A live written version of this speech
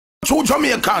Two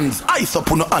Jamaicans, ice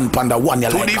up on the hand panda one ya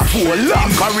like the full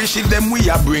encourage them we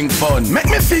a bring fun. Make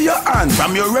me see your hand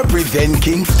from you represent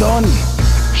Kingston.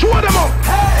 Show them up,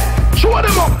 hey. Show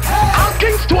them up, hey. I'm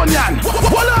Kingstonian.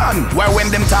 Hold on. Why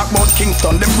when them talk about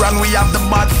Kingston, them brand we have the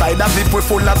bad side as if we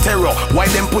full of terror. Why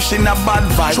them pushing a bad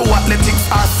vibe? Show athletics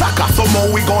are soccer, somehow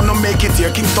we gonna make it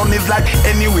here. Kingston is like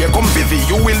anywhere, come visit,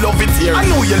 you will love it here. I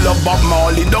know you love Bob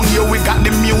Marley, down here we got the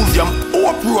museum.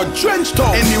 Up Road,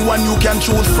 Trenchtown, anyone you can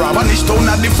choose from. Spanish town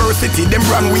at the first city, them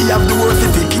brand we have the worst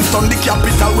city. Kingston the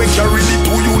capital, we carry the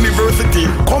to university.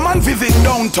 Come and visit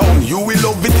downtown, you will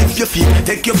love it if you see.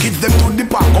 Take your kids them to the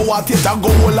park, go out it and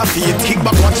go all a see it. Kick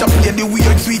back, watch and play the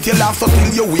weird sweet, you laugh so till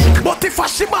you're weak. But if a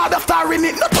shibada star in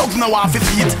it, no thugs now off his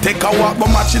feet. Take a walk, but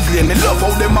matches lane, me love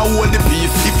how them a hold the peace.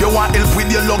 If you want help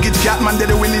with your luggage, Catman, they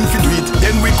willing to do it.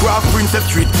 Then we cross Princess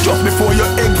Street, just before you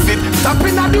exit.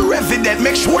 Stopping at the resident,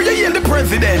 make sure you hear the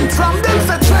president. From them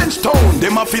say Trenchtown,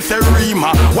 them a fi say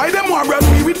Rima. Why them want run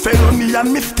me with felony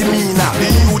and misdemeanor? The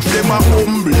youth them a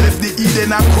humble, left the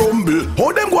Eden a crumble.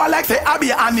 How them go like say I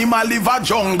be animal live a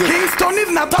jungle? Kingston is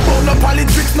not about no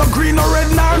politics, no green, no red,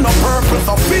 no purple.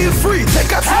 So feel free,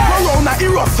 take a trip around a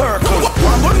hero circle.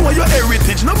 One go know your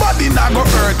heritage, nobody not go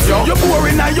hurt you. You're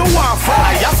boring and you want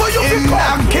fire, so you in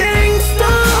a Kingston.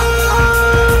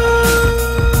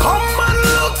 Come and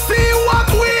look, see what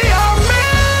we are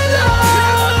made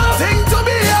of. Think to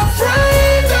be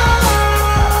afraid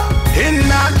of. In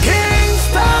a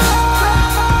Kingston,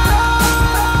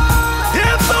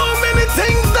 there's so many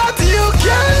things that you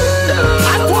can do.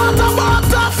 And what about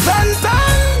the St.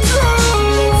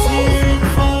 Andrews?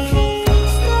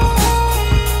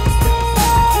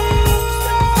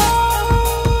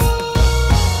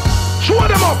 Show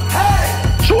them up,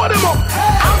 hey. Show them up,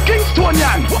 hey. I'm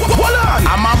Kingstonian. Hold on.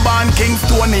 I'm a born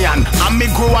Kingstonian, and me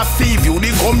grow a sea view.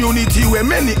 The community where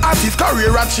many artists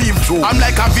career achieve through. I'm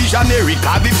like a visionary,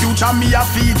 cause the future me a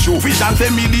feed you. Vision say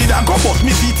me lead and go bust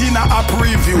me seat in a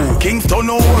preview. Kingston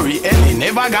no worry, Ellie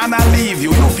never gonna leave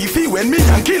you. You see when me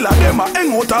and killer them a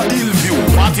hang out a hill view.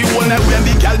 Party all night when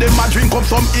the girl them a drink up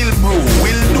some ill brew.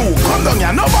 Will do, come down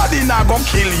here, nobody not gonna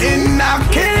kill you. In a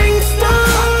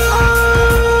Kingston.